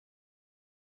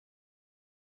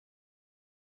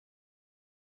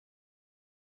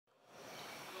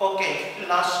Okay,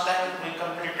 last time we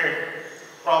completed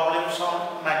problems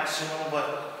on maximum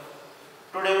work.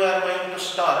 Today we are going to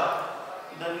start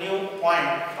the new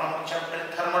point from chapter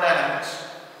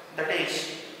thermodynamics, that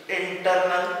is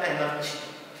internal energy.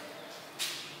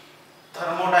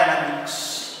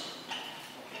 Thermodynamics.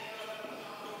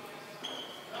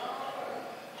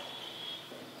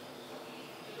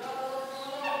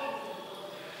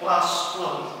 Class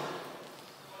 12.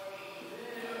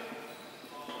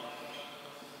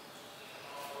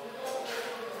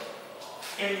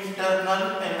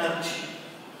 Internal energy.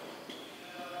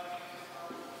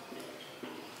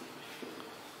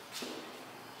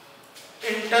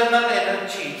 Internal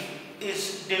energy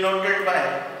is denoted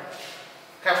by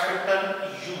capital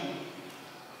U.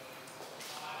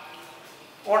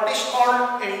 What is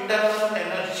called internal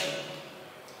energy?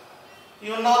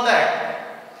 You know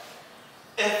that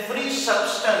every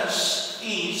substance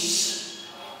is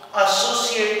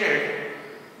associated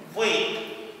with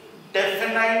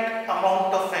definite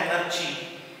amount of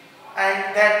energy,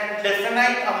 and that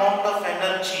definite amount of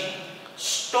energy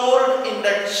stored in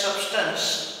that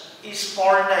substance is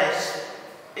called as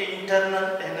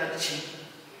internal energy.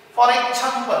 For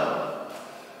example,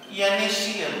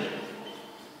 NaCl,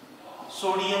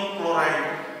 sodium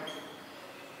chloride,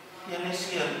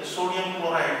 NaCl, sodium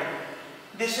chloride.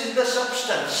 This is the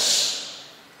substance.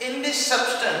 In this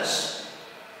substance,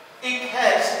 it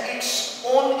has its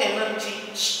own energy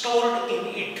stored in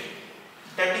it,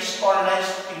 that is called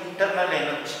as internal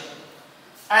energy.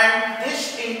 And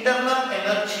this internal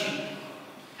energy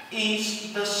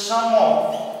is the sum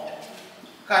of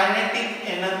kinetic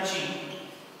energy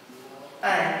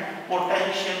and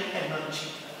potential energy.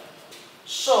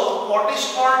 So, what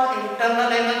is called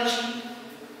internal energy?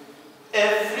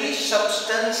 Every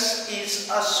substance is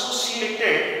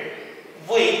associated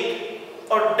with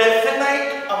a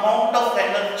definite amount of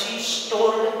energy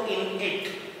stored in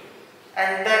it,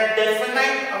 and that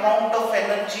definite amount of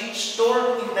energy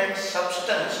stored in that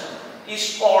substance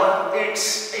is called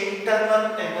its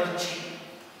internal energy.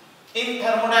 In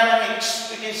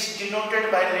thermodynamics, it is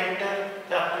denoted by letter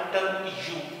capital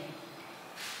U.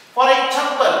 For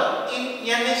example, in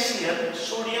NaCl,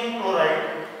 sodium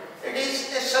chloride, it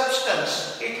is a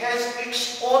substance. It has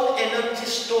its own energy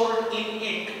stored in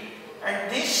it,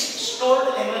 and this stored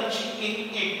energy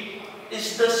in it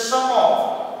is the sum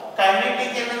of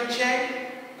kinetic energy and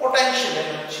potential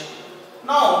energy.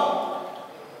 Now,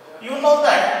 you know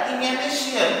that in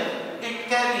NaCl it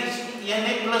carries Na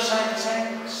plus ions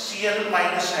and Cl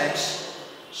minus ions.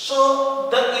 So,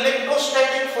 the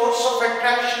electrostatic force of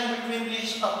attraction between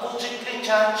these oppositely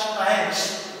charged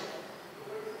ions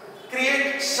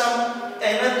creates some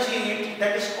energy in it,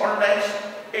 that is called as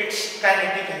its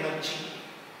kinetic energy.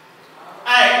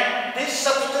 And this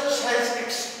substance has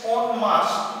its own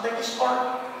mass, that is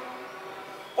called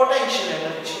potential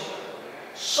energy.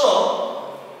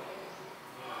 So,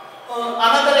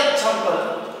 another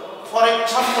example, for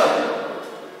example,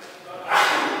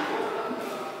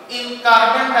 in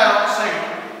carbon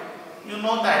dioxide, you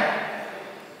know that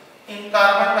in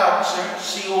carbon dioxide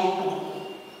CO2,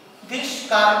 this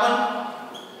carbon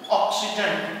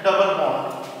oxygen double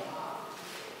bond,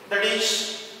 that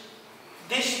is,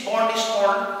 this bond is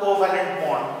called covalent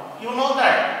bond. You know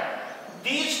that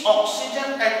these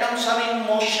oxygen atoms are in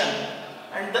motion,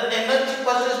 and the energy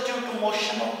possessed due to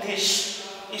motion of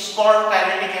this is called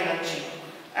kinetic energy,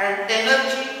 and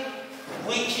energy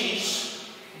which is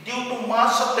due to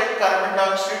mass of that carbon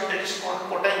dioxide, that is called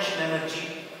potential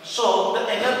energy. So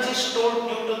the energy stored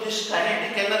due to this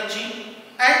kinetic energy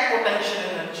and potential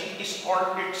energy is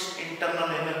called its internal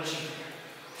energy.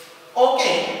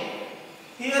 Okay.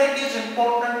 Here it is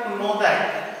important to know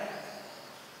that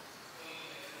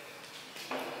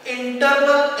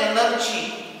internal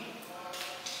energy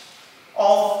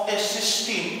of a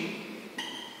system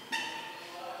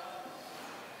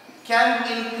can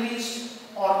increase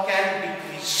or can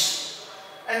decrease,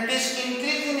 and this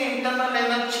increase in internal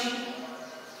energy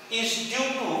is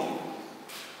due to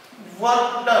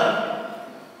work done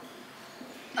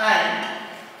and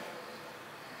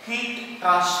heat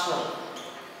transfer.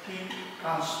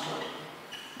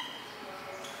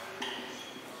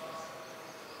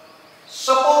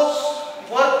 Suppose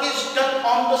work is done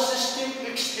on the system,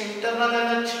 its internal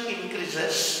energy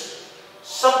increases.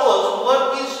 Suppose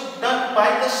work is done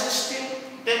by the system,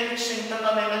 then its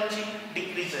internal energy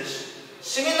decreases.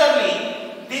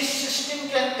 Similarly, this system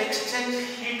can exchange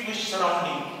heat with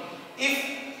surrounding. If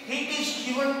heat is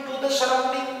given to the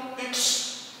surrounding,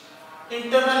 its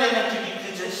internal energy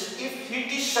decreases. If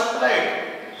heat is supplied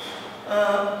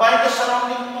by the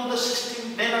surrounding to the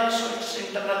system, then also its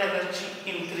internal energy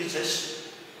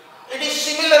increases. It is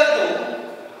similar to,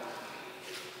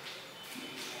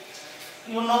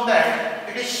 you know that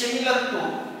it is similar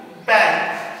to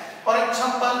bank. For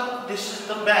example, this is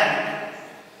the bank.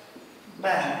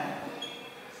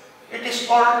 It is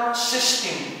called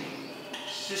system.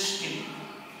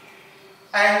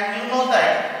 And you know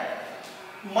that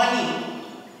money,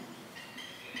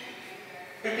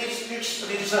 it is its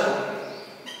reserve.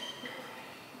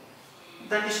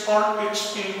 That is called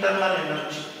its internal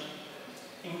energy.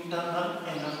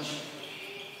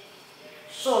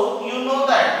 So you know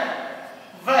that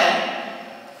when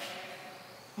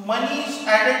money is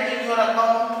added in your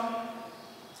account,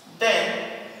 then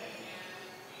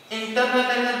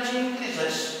internal energy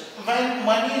increases. When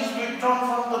money is withdrawn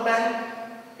from the bank,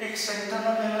 its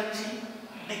internal energy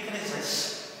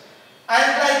decreases.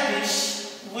 And like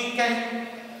this, we can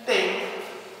take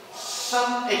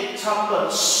some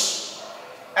examples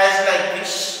as like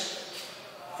this.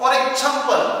 For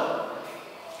example,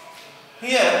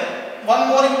 here one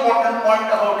more important point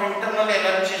about internal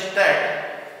energy is that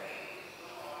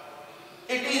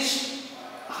it is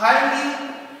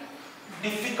highly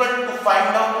difficult to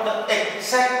find out the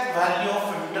exact value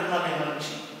of internal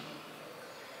energy.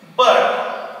 But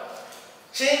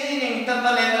change in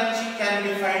internal energy can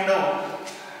be found out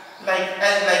like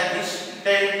this: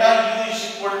 delta U is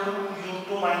equal to U2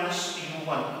 minus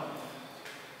U1.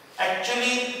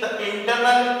 Actually,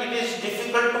 it is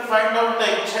difficult to find out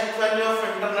the exact value of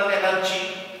internal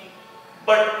energy,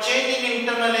 but change in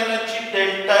internal energy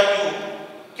delta U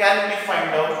can be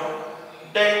found out.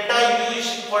 Delta U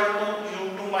is equal to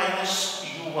U2 minus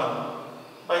U1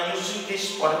 by using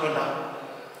this formula.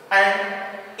 And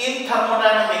in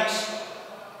thermodynamics,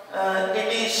 it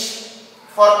is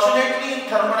fortunately in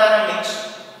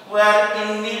thermodynamics we are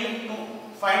in need to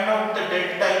find out the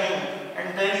delta U,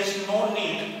 and there is no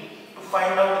need to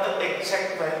find out the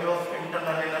exact value of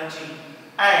internal energy.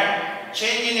 And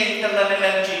change in internal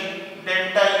energy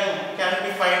delta U can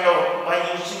be found out by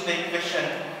using the equation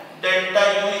delta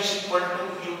U is equal to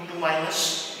U2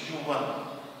 minus U1.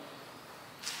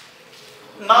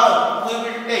 Now we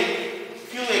will take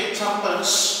few examples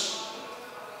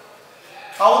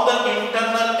how the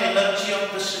internal energy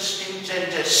of the system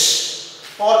changes.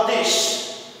 For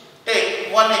this,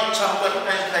 take one example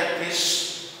as like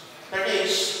this. That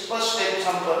is, first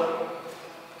example,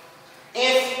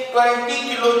 if 20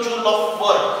 kilojoule of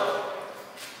work,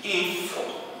 if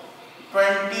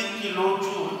 20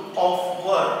 kilojoule of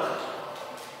work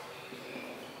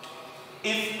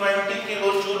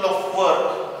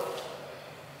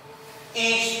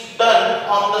is done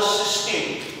on the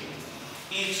system,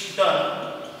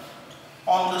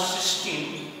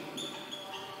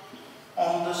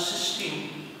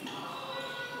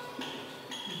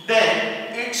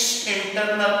 then its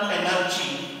internal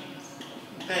energy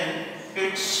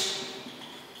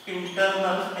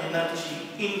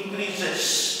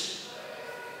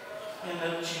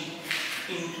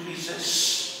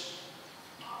increases.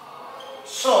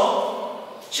 So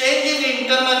change in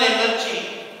internal energy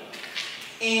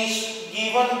is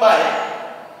given by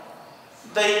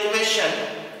the equation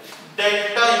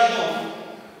delta U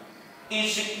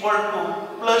is equal to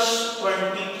plus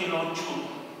 20 kilojoule.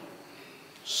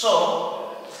 So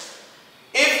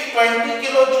if 20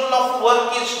 kilojoule of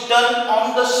work is done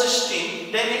on the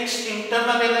system, then its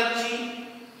internal energy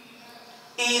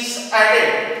is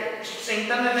added.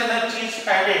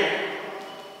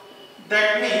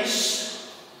 That means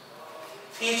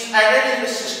is added in the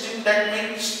system. That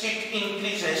means it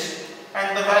increases,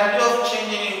 and the value of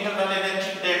change in internal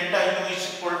energy delta U is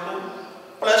equal to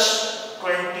plus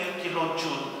 20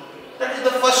 kilojoule. That is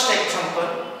the first example.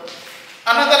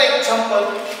 Another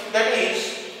example, that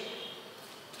is,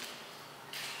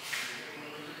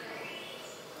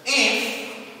 if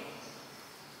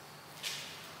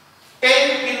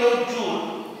 10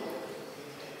 kilojoule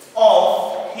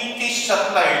of heat is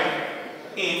supplied,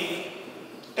 if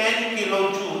 10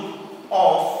 kilojoule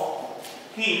of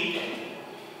heat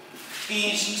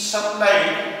is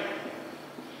supplied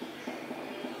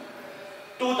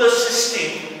to the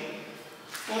system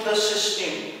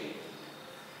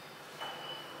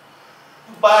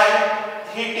by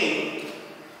heating,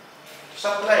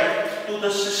 supplied to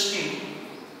the system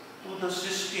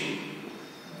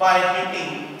by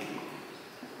heating,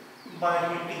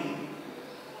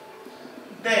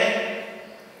 then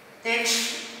its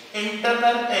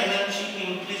internal energy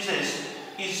increases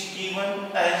is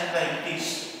given as like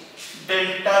this: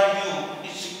 delta U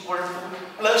is equal to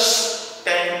plus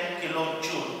 10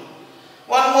 kilojoule.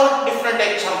 One more different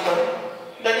example,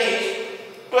 that is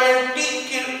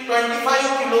 25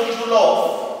 kilojoule of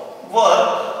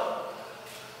work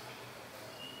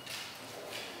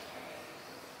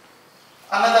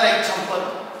Another example,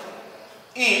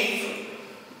 if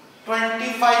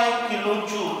 25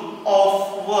 kilojoule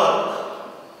of work,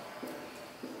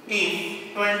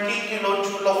 if 20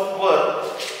 kilojoule of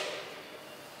work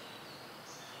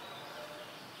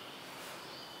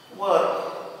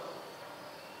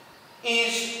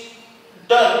is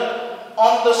done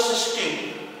on the system,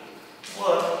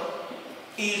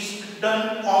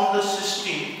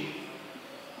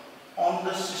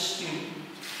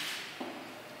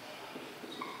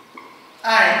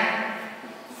 and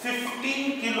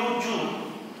 15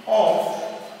 kilojoule of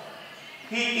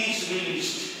heat is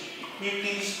released,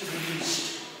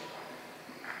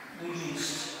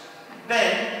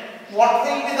 then what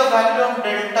will be the value of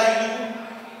delta U?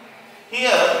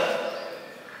 Here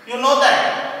you know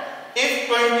that if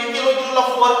 20 kilojoule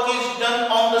of work is done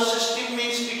on the system,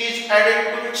 means it is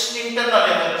added to its internal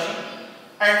energy,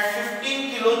 and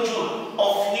 15 kilojoule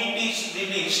of heat is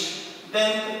released,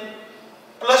 then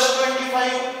plus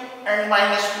 25 and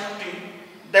minus 15,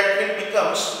 that will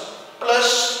becomes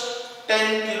plus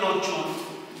 10 kilojoule.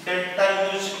 Delta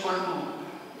U is equal to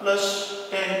plus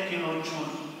 10 kilojoule.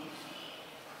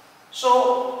 So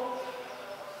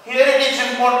here it is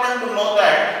important to know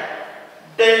that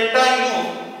delta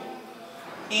U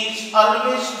is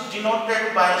always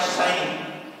denoted by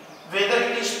sign, whether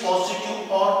it is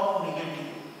positive or negative.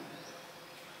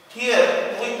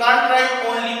 Here we can't write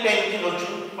only 10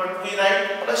 kilojoule, but we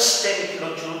write plus 10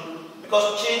 kilojoule,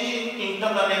 because change in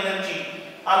internal energy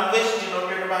always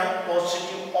denoted by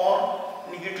positive or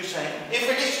negative sign. If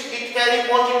it carry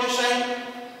positive sign,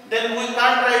 then we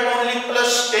can't write only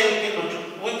plus 10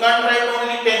 kilojoule. We can't write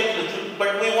only 10 kilojoule,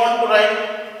 but we want to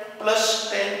write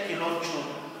plus 10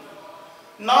 kilojoule.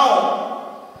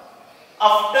 Now,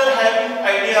 after having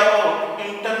idea about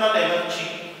internal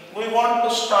energy, we want to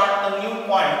start a new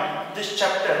point, this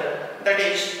chapter, that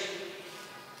is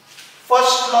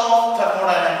first law of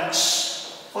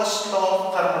thermodynamics. First law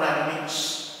of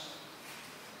thermodynamics.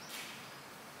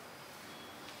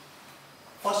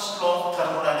 First law of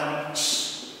thermodynamics.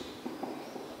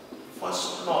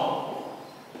 First law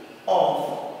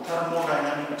of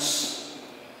thermodynamics.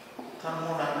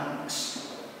 Thermodynamics.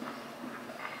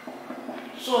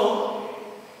 So,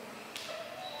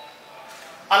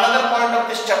 another point of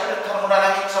this chapter,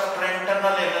 thermodynamics after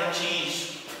internal energy,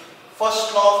 is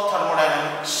first law of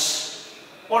thermodynamics.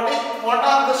 What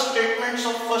are the statements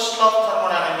of first law of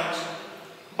thermodynamics?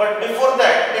 But before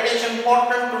that, it is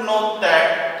important to note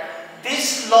that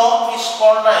this law is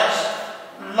called as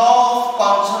law of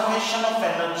conservation of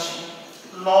energy.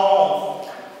 Law of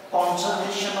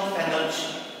conservation of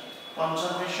energy.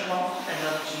 Conservation of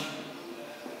energy.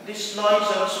 This law is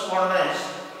also called as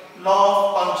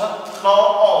law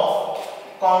of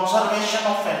conservation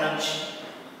of energy.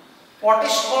 What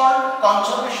is called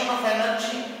conservation of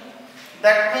energy?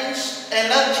 That means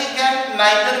energy can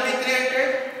neither be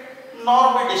created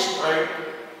nor be destroyed.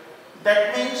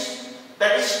 That means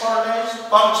that is called as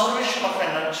conservation of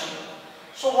energy.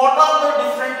 So what are the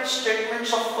different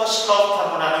statements of first law of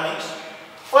thermodynamics?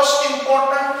 First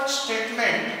important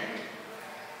statement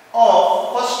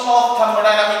of first law of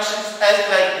thermodynamics is as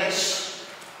like this,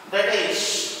 that is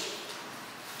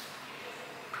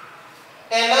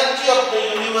energy of the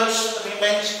universe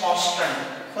remains constant.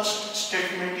 First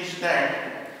statement is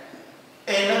that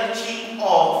energy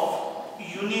of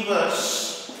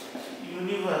universe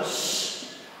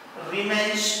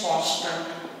remains constant.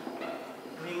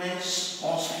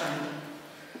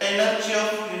 Energy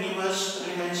of universe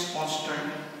remains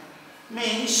constant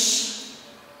means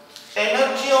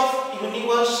energy of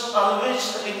universe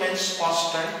always remains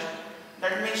constant.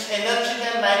 That means energy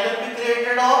can neither be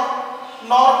created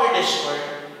nor be destroyed.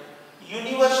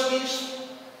 Universe means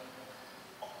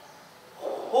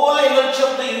whole energy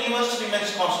of the universe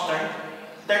remains constant.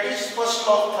 That is first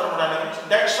law of thermodynamics.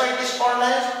 That's why it is called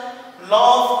as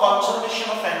law of conservation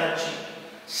of energy.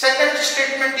 Second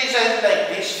statement is as like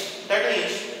this, that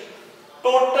is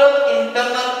total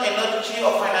internal energy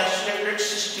of an isolated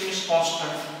system is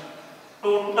constant.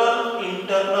 Total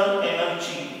internal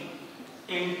energy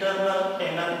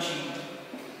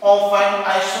of an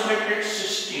isolated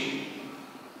system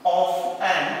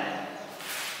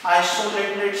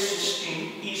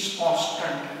is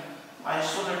constant.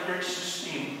 Isolated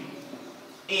system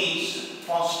is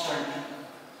constant.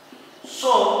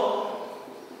 So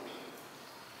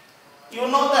you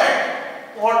know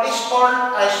that what is called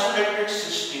isolated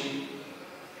system.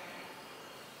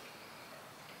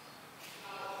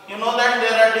 You know that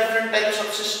there are different types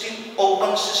of system: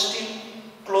 open system,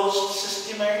 closed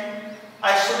system, and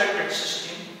isolated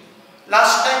system.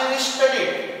 Last time we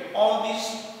studied all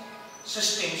these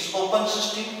systems: open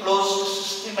system, closed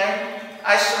system and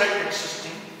isolated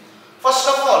system.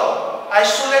 First of all,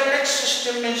 isolated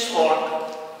system means what?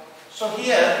 So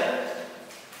here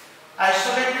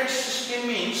isolated system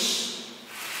means,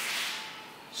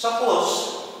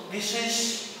 suppose this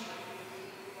is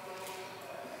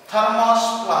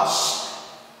thermos flask.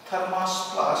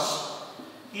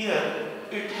 Here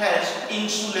it has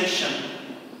insulation.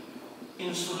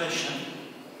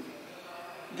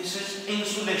 This is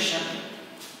insulation.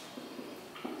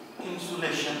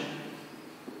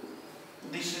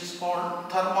 This is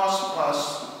called thermos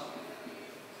flask.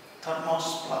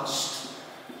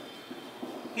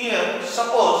 Here,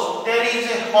 suppose there is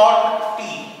a hot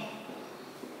tea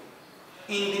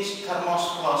in this thermos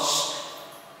flask.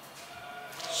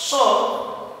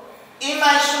 So, in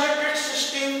isolated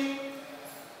system,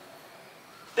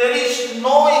 there is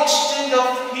no exchange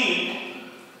of heat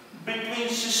between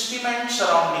system and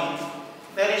surrounding.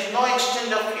 There is no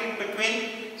exchange of heat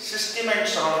between system and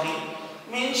surrounding.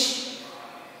 Means,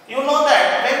 you know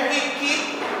that when we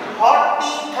keep hot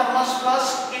tea in thermos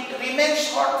flask, it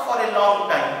remains hot for a long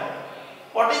time.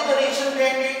 What is the reason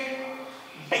behind it?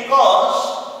 Because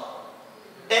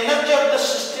energy of the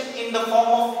system in the form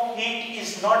of heat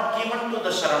is not given to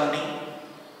the surrounding,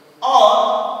 or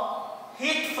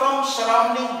heat from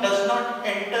surrounding does not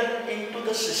enter into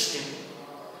the system.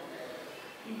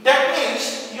 That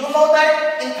means, you know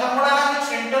that in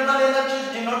thermodynamics, internal energy is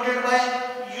denoted by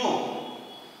U,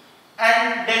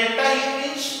 and delta U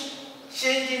means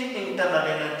change in internal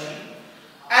energy.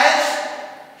 As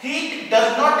heat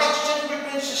does not exchange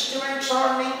between system and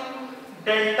surrounding,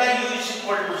 delta U is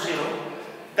equal to 0.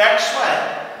 That's why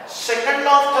second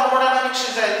law of thermodynamics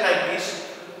is like this: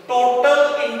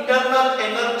 total internal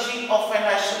energy of an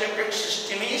isolated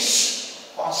system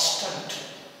is constant.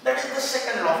 That is the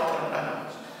second law of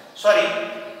thermodynamics. Sorry,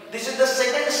 this is the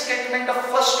second statement of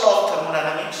first law of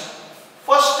thermodynamics.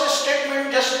 First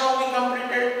statement just now we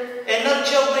completed: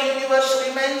 energy of the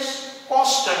universe remains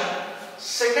constant.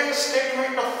 Second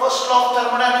statement of first law of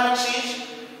thermodynamics is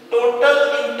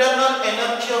total internal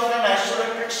energy of an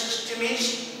isolated system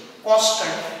is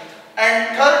constant.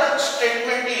 And third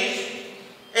statement is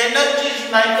energy is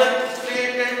neither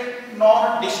created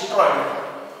nor destroyed.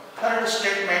 Third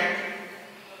statement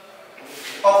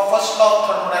of first law of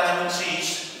thermodynamics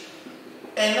is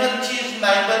energy is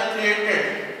neither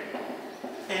created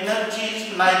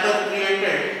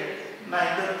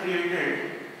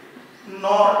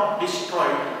nor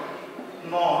destroyed.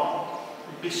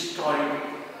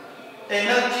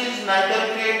 Energy is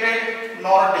neither created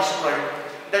nor destroyed.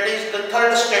 That is the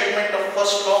third statement of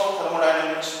first law of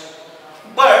thermodynamics.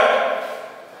 But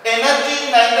energy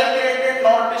is neither created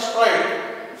nor destroyed,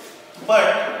 but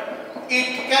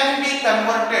it can be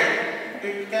converted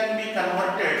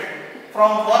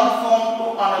from one form to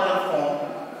another form.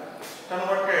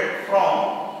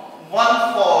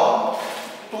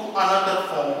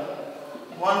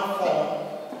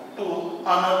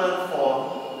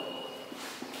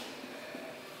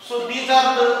 So these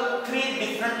are the three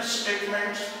different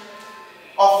statements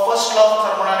of first law of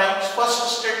thermodynamics.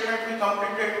 First statement we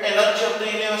completed: energy of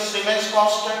the universe remains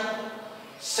constant.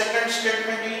 Second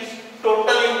statement is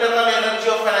total internal energy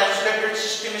of an isolated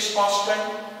system is constant.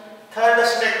 Third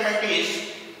statement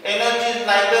is energy is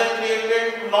neither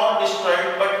created nor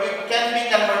destroyed, but it can be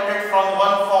converted from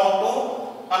one form to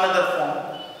another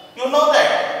form. You know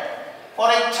that,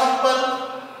 for example,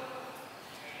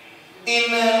 in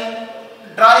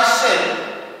dry cell,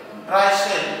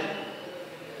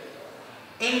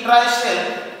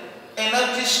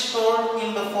 energy is stored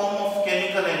in the form of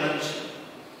chemical energy.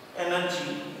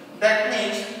 That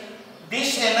means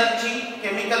this energy,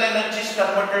 chemical energy, is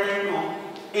converted into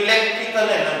electrical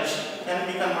energy.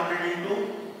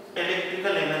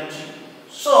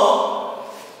 So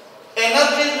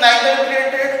energy is neither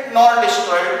created nor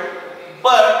destroyed,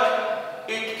 but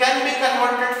it can be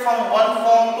converted from one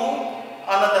form to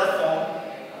another form.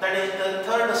 That is the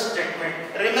third statement.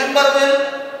 Remember well,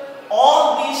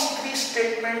 all these three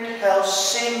statements have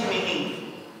same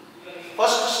meaning.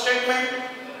 First statement: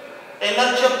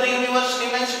 energy of the universe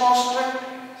remains constant.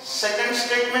 Second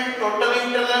statement: total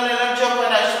internal energy of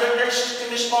an isolated system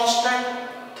is constant.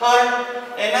 Third: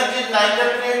 energy is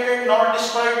neither created nor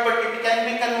destroyed, but it can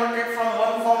be converted from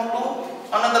one form to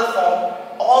another form.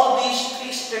 All these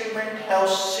three statements have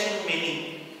same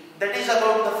meaning. That is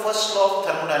about the first law of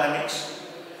thermodynamics.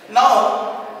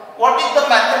 Now, what is the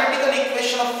mathematical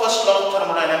equation of first law of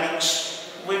thermodynamics?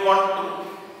 We want to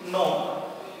know.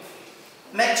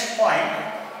 Next point: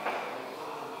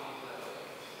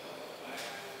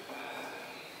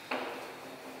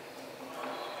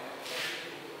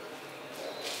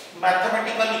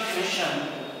 mathematical equation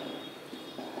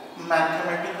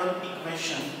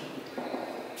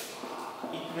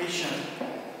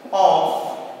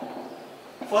of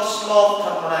first law of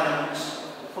thermodynamics.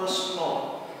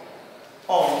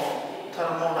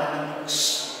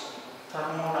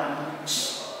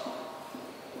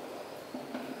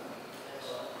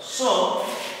 So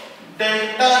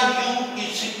delta U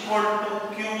is equal to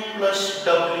Q plus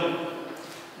W.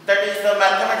 That is the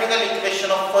mathematical equation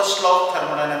of first law of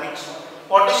thermodynamics.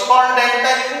 What is called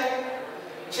delta U?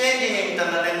 Change in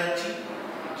internal energy.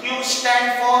 Q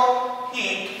stand for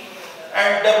heat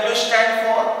and W stand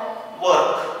for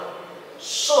work.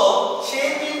 So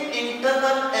change in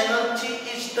internal energy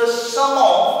is the sum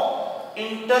of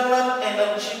internal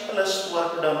energy plus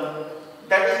work done.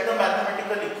 That is the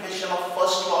mathematical equation of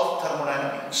first law of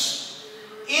thermodynamics.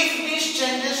 If these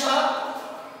changes are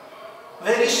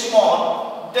very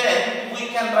small, then we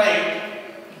can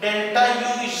write delta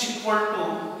U is equal to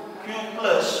Q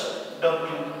plus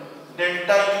W.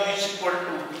 Delta U is equal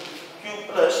to Q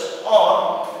plus,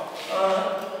 or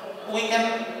we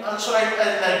can also write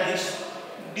as like this,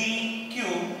 dQ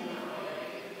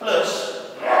plus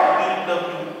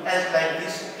dW as like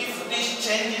this. If this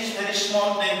change is very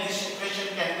small, then this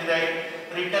equation can be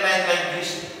written as like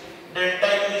this, delta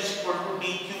U is equal to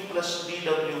dQ plus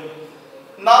dW.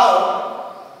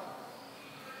 Now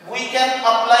we can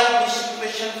apply this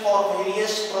equation for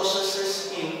various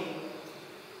processes in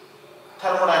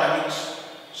thermodynamics.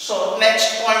 So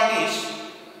next point is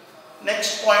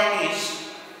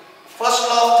first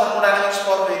law of thermodynamics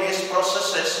for various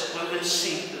processes. We will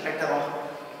see later on.